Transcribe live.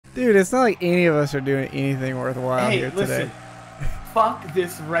Dude, it's not like any of us are doing anything worthwhile Hey, here listen. today. Fuck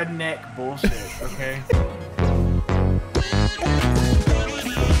this redneck bullshit, okay?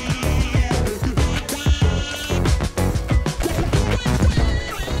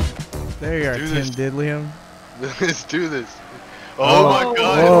 There you are, Tim Diddlium. Let's do this. Oh my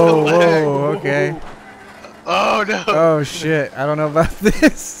god. Whoa, whoa, okay. Oh no. Oh shit, I don't know about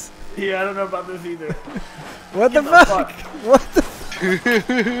this. Yeah, I don't know about this either. What the fuck? What the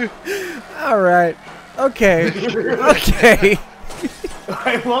Alright. Okay. Okay.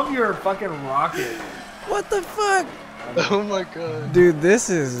 I love your fucking rocket. What the fuck? Oh my god. Dude, this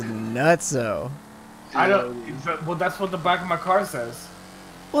is nutso. I don't. Well, that's what the back of my car says.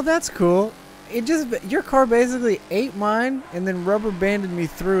 Well, that's cool. It just your car basically ate mine and then rubber banded me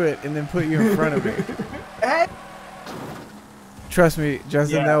through it and then put you in front of me. Trust me,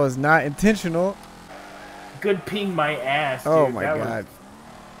 Justin, that was not intentional. Good ping my ass, dude. Oh my god.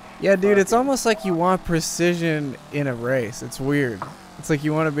 Yeah, dude, it's almost like you want precision in a race. It's weird. It's like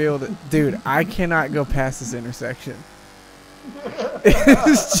you want to be able to... Dude, I cannot go past this intersection.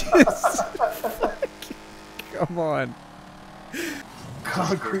 It's just... Come on.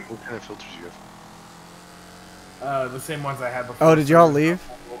 Concrete. What kind of filters do you have? The same ones I had before. Oh, did y'all leave?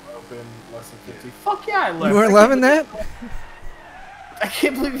 Open less than 50. Fuck yeah, I left. You weren't loving that? I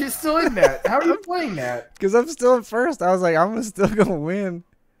can't believe you're still in that. How are you playing that? Because I'm still in first. I was like, I'm still going to win.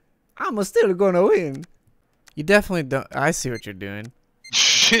 I'm still going to win. You definitely don't... I see what you're doing.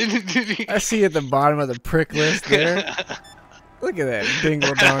 I see at the bottom of the prick list there. Look at that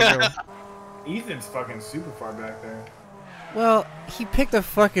dingle dongle. Ethan's fucking super far back there. Well, he picked a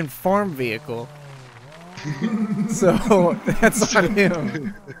fucking farm vehicle. So, that's on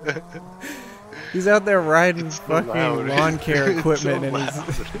him. He's out there riding fucking lawn care equipment and he's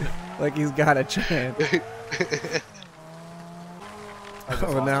like he's got a chance.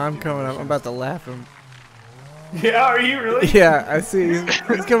 Oh, now I'm coming up. I'm about to laugh him. Yeah, are you really? Yeah, I see.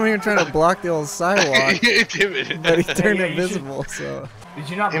 He's coming here trying to block the old sidewalk. But he turned invisible, so. Did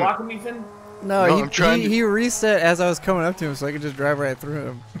you not block him, Ethan? No, he reset as I was coming up to him so I could just drive right through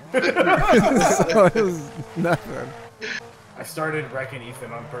him. So it was nothing. I started wrecking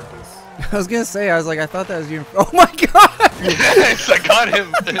Ethan on purpose. I was gonna say, I thought that was you. Oh my god! Yes, I got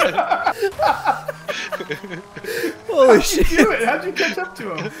him! Holy shit! How'd you catch up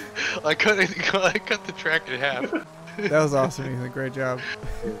to him? I cut the track in half. That was awesome, Ethan. Great job.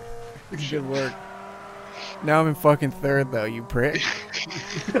 Good work. Now I'm in fucking third, though, you prick.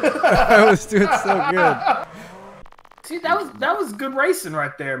 I was doing so good. See, that was good racing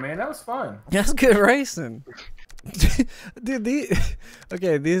right there, man. That was fun. That's good racing. Dude,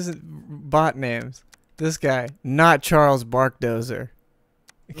 these bot names. This guy, not Charles Barkdozer.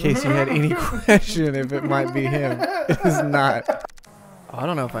 In case you had any question if it might be him. It is not. Oh, I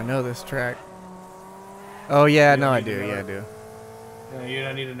don't know if I know this track. Oh, yeah, no, I do. Yeah, I do. No, you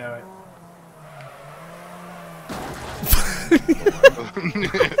don't need to know it.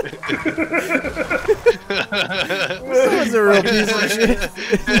 This was a real piece of shit.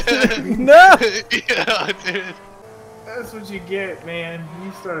 No! Yeah, dude. That's what you get, man.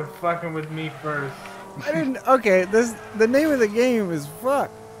 You started fucking with me first. I didn't. Okay, the name of the game is fuck.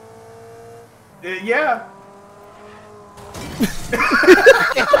 Yeah.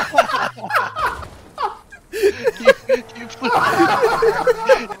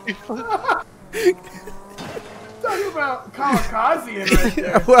 Talking about kamikaze right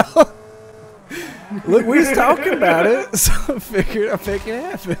there. Well, look, we was talking about it, so I figured I'd make it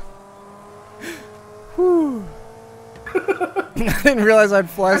happen. Whew. I didn't realize I'd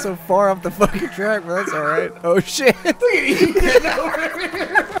fly so far off the fucking track, but that's alright. Oh shit. Look at Ethan over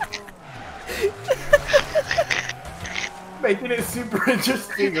here. Making it super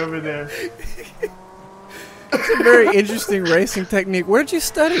interesting over there. It's a very interesting racing technique. Where'd you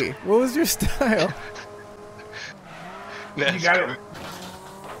study? What was your style? You got it.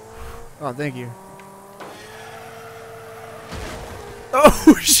 Oh, thank you.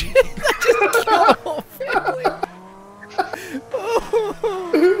 Oh shit! I just killed a whole family.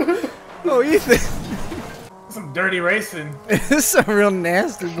 Oh, Ethan. Some dirty racing. This is some real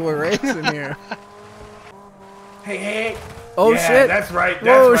nasty boy racing here. Hey. Oh yeah, shit! That's right.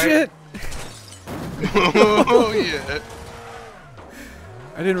 Whoa, shit! Oh yeah.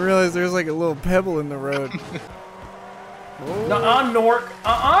 I didn't realize there was like a little pebble in the road. Nuh-uh, Nork.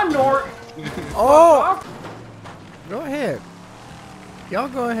 Nork. Oh! Go ahead. Y'all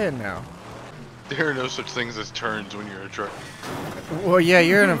go ahead now. There are no such things as turns when you're a truck. Well, yeah,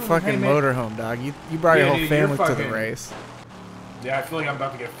 you're in a fucking motorhome, dog. You brought your whole dude, family to the fucking race. Yeah, I feel like I'm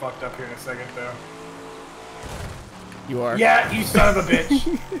about to get fucked up here in a second, though. You are. Yeah, you son of a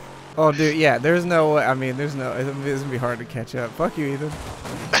bitch. Oh, dude, yeah, there's no way. I mean, there's no. It's gonna be hard to catch up. Fuck you, Ethan.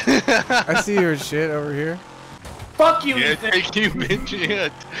 I see your shit over here. Fuck you, Yeah, Ethan. thank you, bitch. Yeah.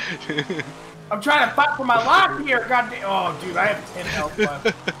 I'm trying to fight for my life here. Goddamn. Oh, dude, I have 10 health left.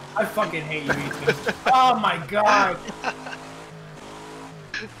 I fucking hate you, Ethan. Oh my god.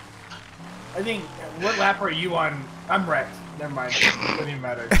 I think. What lap are you on? I'm wrecked. Never mind. Doesn't even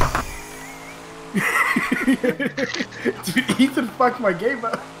matter. Dude, Ethan fucked my game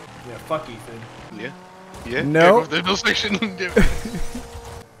up. Yeah, fuck Ethan. Yeah. Yeah. No. There's no section.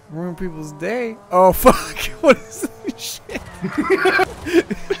 Ruin people's day. Oh fuck! What is this shit?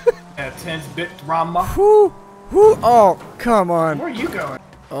 Yeah, 10-bit drama. Whoo! Whoo! Oh, come on! Where are you going?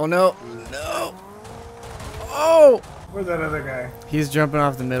 Oh no! No! Oh! Where's that other guy? He's jumping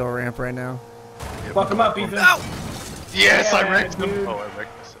off the middle ramp right now. Fuck him up, Ethan. No! Yes, Yeah, I wrecked him. dude. Oh, I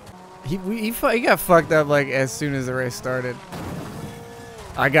wrecked myself. He got fucked up like as soon as the race started.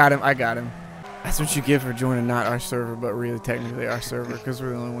 I got him. I got him. That's what you get for joining not our server, but really technically our server, because we're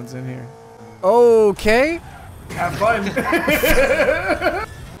the only ones in here. Okay. Have fun.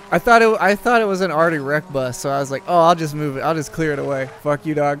 I thought it was an already wreck bus, so I was like, oh, I'll just move it. I'll just clear it away. Fuck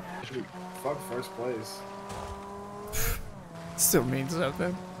you, dog. Fuck first place. Still means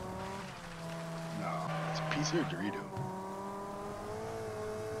something. No. It's a pizza or Dorito?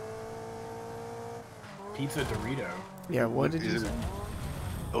 Pizza Dorito. Yeah. What did you Is say? it?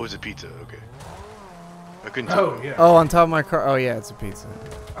 Oh, it's a pizza. Okay. I couldn't. Oh, tell. yeah. Oh, on top of my car. Oh yeah, it's a pizza.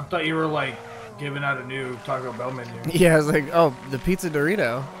 I thought you were like giving out a new Taco Bell menu. Yeah, I was like, oh, the pizza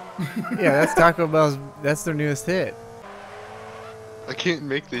Dorito. Yeah, that's Taco Bell's. That's their newest hit. I can't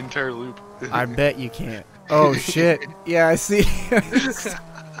make the entire loop. I bet you can't. Oh shit. Yeah, I see.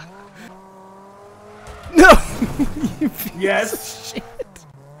 No. You piece Yes. of shit.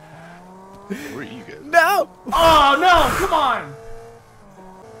 Where are you guys? No. Oh no! Come on!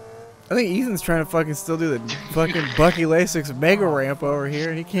 I think Ethan's trying to fucking still do the fucking Bucky Lasix mega ramp over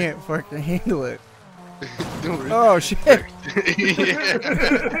here. He can't fucking handle it. Don't worry. Oh shit. Yeah.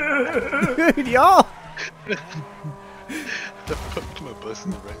 Dude, y'all. I fucked my bus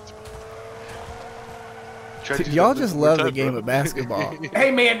in the right spot. Tried to do Y'all that just one more love the time, game bro. of basketball. Hey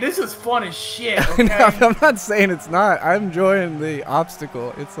man, this is fun as shit. No, Okay. I'm not saying it's not. I'm enjoying the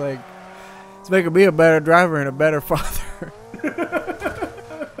obstacle. It's like, it's making me a better driver and a better father.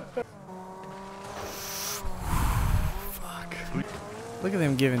 Fuck. Look at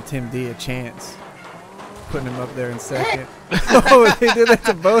them giving Tim D a chance. Putting him up there in second. Oh, they did that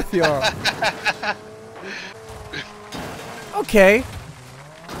to both y'all. Okay.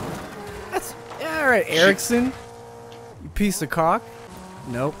 That's, yeah, alright, Erickson. You piece of cock.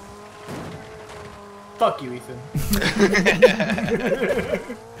 Nope. Fuck you, Ethan.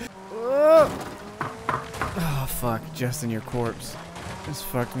 Oh fuck, Justin, your corpse. This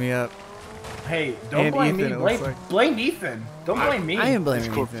fucked me up. Hey, don't And blame Ethan, me. it looks Blame, like. blame Ethan. Don't blame me. I am This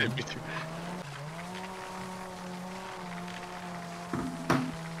blaming corpse Ethan. hit me too.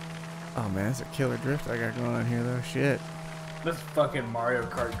 Oh man, that's a killer drift I got going on here though. Shit. This fucking Mario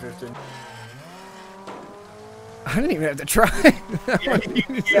Kart drifting. I didn't even have to try. Yeah, He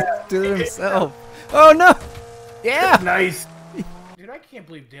just yeah. did it himself. Oh no! Yeah! Nice. Dude, I can't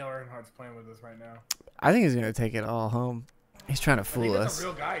believe Dale Earnhardt's playing with us right now. I think he's gonna take it all home. He's trying to I think fool that's us a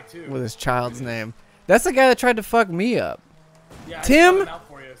real guy too. with his child's name. That's the guy that tried to fuck me up. Yeah, I Tim? spelled it out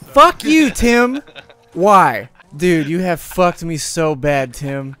for you, so. Fuck you, Tim! Why? Dude, you have fucked me so bad,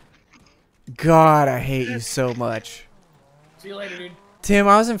 Tim. God, I hate you so much. See you later, dude. Tim,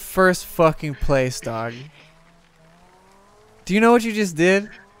 I was in first fucking place, dog. Do you know what you just did?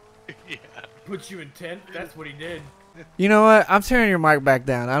 Yeah. Put you in 10th. That's what he did. You know what? I'm turning your mic back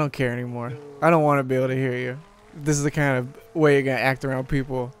down. I don't care anymore. I don't want to be able to hear you. This is the kind of way you're going to act around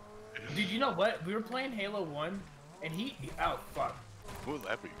people. Dude, you know what? We were playing Halo 1, and oh, fuck. What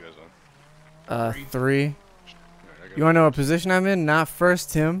lap are you guys on? 3. Alright, I got You want to know what position I'm in? Not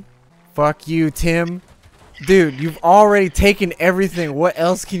first, Tim. Fuck you, Tim. Dude, you've already taken everything. What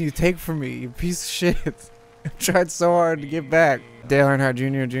else can you take from me, you piece of shit? I tried so hard to get back. Dale Earnhardt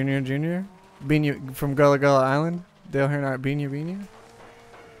Jr. Bina from Gullah Gullah Island. Dale Earnhardt Bina.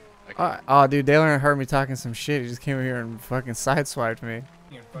 Oh, dude, Dale Earnhardt heard me talking some shit. He just came over here and fucking sideswiped me.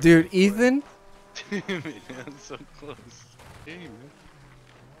 Dude, Ethan? Man, I'm so close. Hey, man.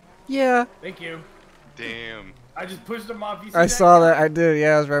 Yeah. Thank you. Damn. I just pushed him off. You see I saw that. I did.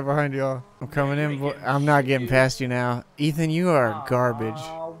 Yeah, I was right behind y'all. I'm coming you in. ain't getting I'm not shit, getting dude. past you now. Ethan, you are garbage.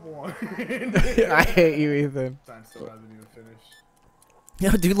 I I hate you, Ethan. Sign still hasn't even finished.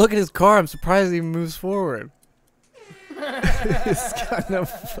 Yo, dude, look at his car. I'm surprised he even moves forward. It's got no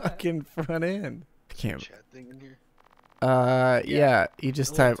fucking front end. I can't. Chat thing in here? Yeah. You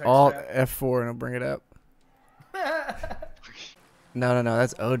just The little type text Alt chat. F4 and it'll bring it up. No,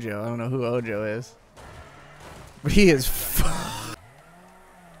 that's Ojo. I don't know who Ojo is. But he is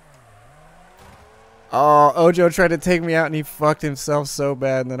Oh, Ojo tried to take me out and he fucked himself so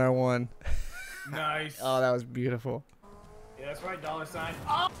bad and then I won. Nice. Oh, that was beautiful. Yeah, that's right, $.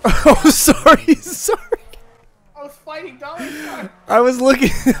 Oh, Oh, sorry. I was fighting $. I was looking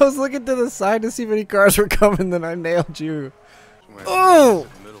to the side to see if any cars were coming, then I nailed you. Oh!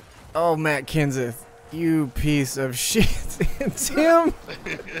 Oh, Matt Kenseth. You piece of shit. It's him.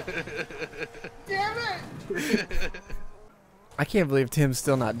 Damn it! I can't believe Tim's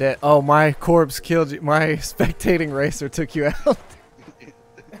still not dead. Oh, my corpse killed you. My spectating racer took you out.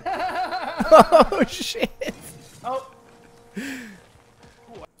 Oh, shit. Oh.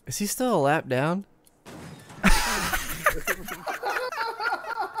 Is he still a lap down?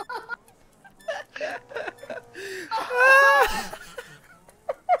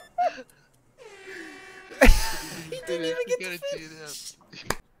 He didn't even get to finish.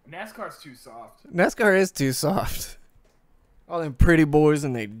 NASCAR's too soft. NASCAR is too soft. All them pretty boys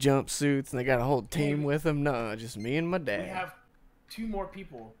in their jumpsuits and they got a whole team with them. No, just me and my We dad. have 2 more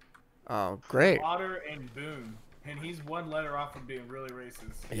people. Oh, great. Otter and Boone. And he's 1 letter off from being really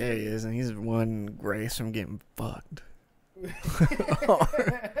racist. Yeah, he is, and he's one race from getting fucked. Where's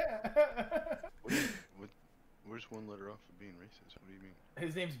 1 letter off of being racist? What do you mean?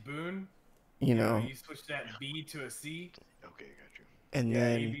 His name's Boone. You know, You switch that B to a C. Okay, got you. and Yeah,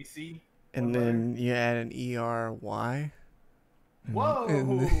 then ABC. and one then you add an ERY. Whoa!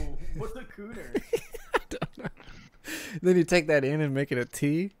 And What's a cooter? I don't know. Then you take that in and make it a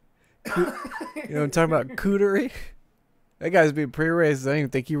T. You know what I'm talking about? Cootery. That guy's being pretty racist. I don't even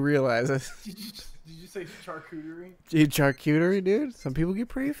think he realizes. Did you say charcuterie? Gee, charcuterie, dude. Some people get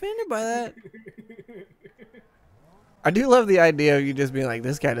pretty offended by that. I do love the idea of you just being like,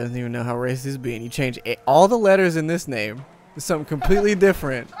 this guy doesn't even know how racist he's being. You change all the letters in this name to something completely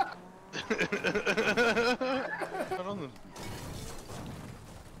different.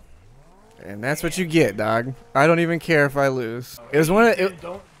 And that's what you get, dog. I don't even care if I lose. It was one of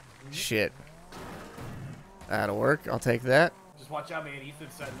Don't. shit. That'll work. I'll take that. Just watch out, man.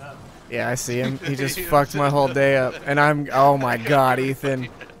 Ethan's setting up. Yeah, I see him. He just fucked my whole day up. And I'm, oh my god, Ethan.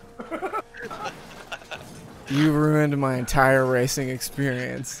 You ruined my entire racing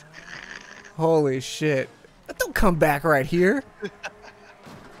experience. Holy shit. Don't come back right here. Punk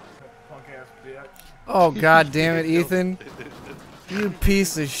ass bitch. Oh god damn it, Ethan. You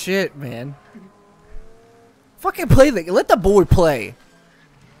piece of shit, man. Fucking play let the boy play.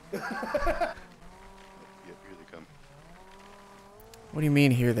 Yep, here they come. What do you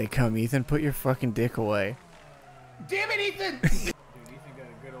mean here they come, Ethan? Put your fucking dick away. Damn it, Ethan! Dude, Ethan got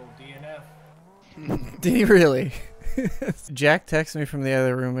a good old DNF. Did he really? Jack texts me from the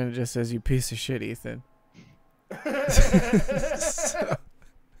other room and it just says, you piece of shit, Ethan. So,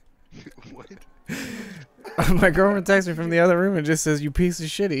 What? my girlfriend texts me from the other room and just says, you piece of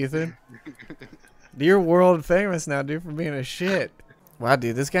shit, Ethan. You're world famous now, dude, for being a shit. Wow,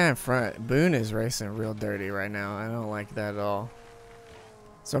 dude, this guy in front, Boone is racing real dirty right now. I don't like that at all.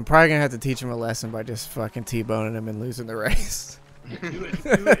 So I'm probably going to have to teach him a lesson by just fucking T-boning him and losing the race. Do it,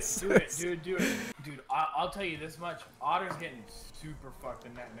 dude, do it. Dude, I'll tell you this much. Otter's getting super fucked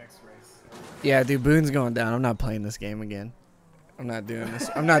in that next race. Yeah, dude, Boone's going down. I'm not playing this game again. I'm not doing this.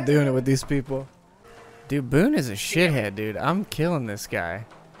 I'm not doing it with these people. Dude, Boone is a shithead, dude. I'm killing this guy.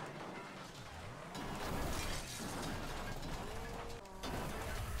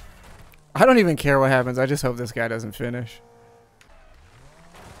 I don't even care what happens. I just hope this guy doesn't finish.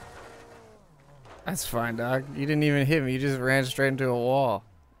 That's fine, dog. You didn't even hit me. You just ran straight into a wall.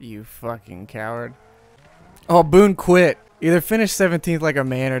 You fucking coward. Oh, Boone quit. Either finish 17th like a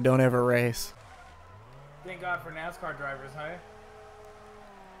man or don't ever race. Thank God for NASCAR drivers, huh?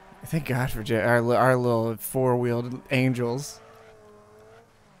 Thank God for our little four-wheeled angels.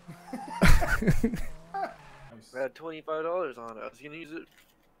 I had $25 on it. I was gonna use it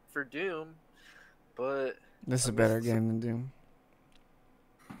for Doom, but This is a better game than Doom.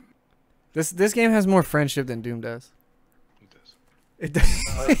 This game has more friendship than Doom does. It does. It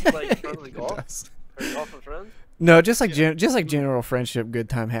does. like friendly It golf. does. Are you golf with friends? No, just like general friendship, good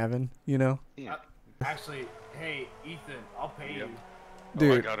time having, you know. Yeah. Actually, hey, Ethan, I'll pay Yep. you.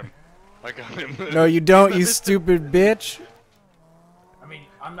 Dude. Oh, I got him. I got him. No, you don't, you stupid bitch. I mean,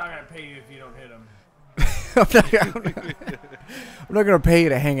 I'm not gonna pay you if you don't hit him. I'm not gonna pay you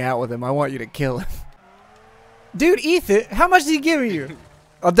to hang out with him. I want you to kill him. Dude, Ethan, how much did he give you?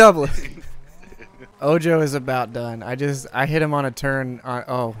 I'll double it. Ojo is about done. I hit him on a turn.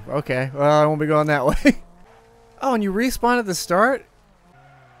 Oh, okay. Well, I won't be going that way. Oh, and you respawn at the start?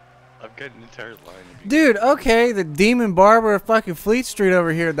 I've got an entire line of Dude, okay, the Demon Barber of fucking Fleet Street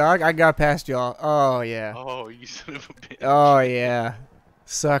over here, dog. I got past y'all. Oh, yeah. Oh, you son of a bitch. Oh, yeah.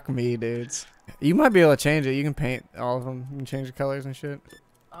 Suck me, dudes. You might be able to change it. You can paint all of them. You can change the colors and shit.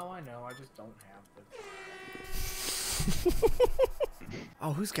 Oh, I know. I just don't have the...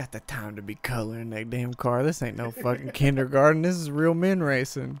 Oh, who's got the time to be coloring that damn car? This ain't no fucking kindergarten. This is real men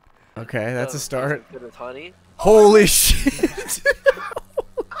racing. Okay, that's a start. Honey. Holy shit.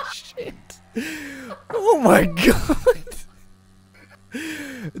 Holy shit. Oh my god.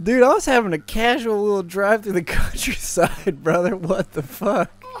 Dude, I was having a casual little drive through the countryside, brother. What the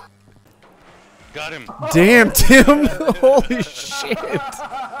fuck? Got him. Damn, Tim. Holy shit.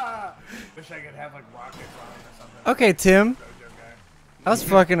 Wish I could have like rockets on it or something. Okay, Tim. That was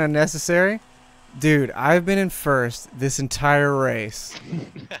fucking unnecessary. Dude, I've been in first this entire race.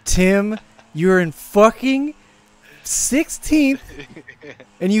 Tim, you're in fucking 16th,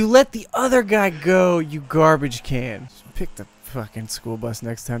 and you let the other guy go, you garbage can. Pick the fucking school bus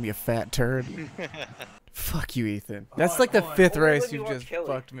next time, you fat turd. Fuck you, Ethan. That's like the 5th race you just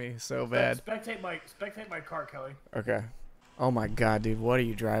fucked me so bad. Spectate my car, Kelly. Okay. Oh my god, dude, what are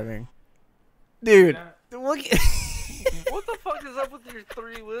you driving? Dude, look at... What the fuck is up with your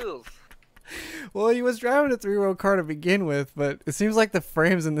 3 wheels? Well, he was driving a 3-wheel car to begin with, but it seems like the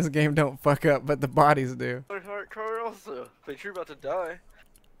frames in this game don't fuck up, but the bodies do. Hard car also, but you're about to die.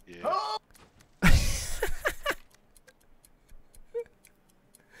 Yeah. Oh!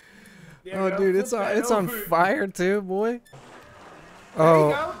 Oh, dude, it's on fire too, boy. There Oh.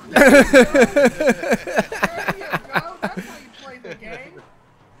 you go. There you go. There you go. That's how you play the game.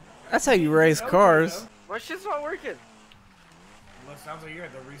 That's how you race cars. My shit's not working. Well, it sounds like you're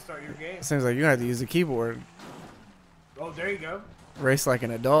going to restart your game. Seems like you have to use the keyboard. Oh, there you go. Race like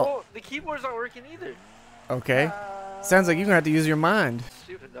an adult. Oh, the keyboard's not working either. Okay. Sounds like you're gonna have to use your mind.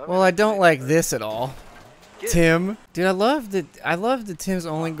 Stupid. Well, I don't like this at all. Get Tim, dude, I love that Tim's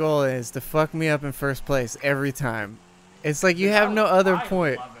only goal is to fuck me up in first place every time. It's like you have no other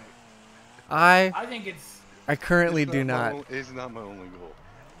point. Love it. I think it's... I currently It's do not. not. It's not my only goal.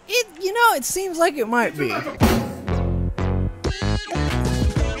 It seems like it might be.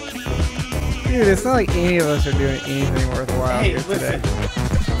 Dude, it's not like any of us are doing anything worthwhile Hey, here listen. today.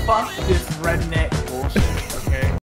 Fuck this redneck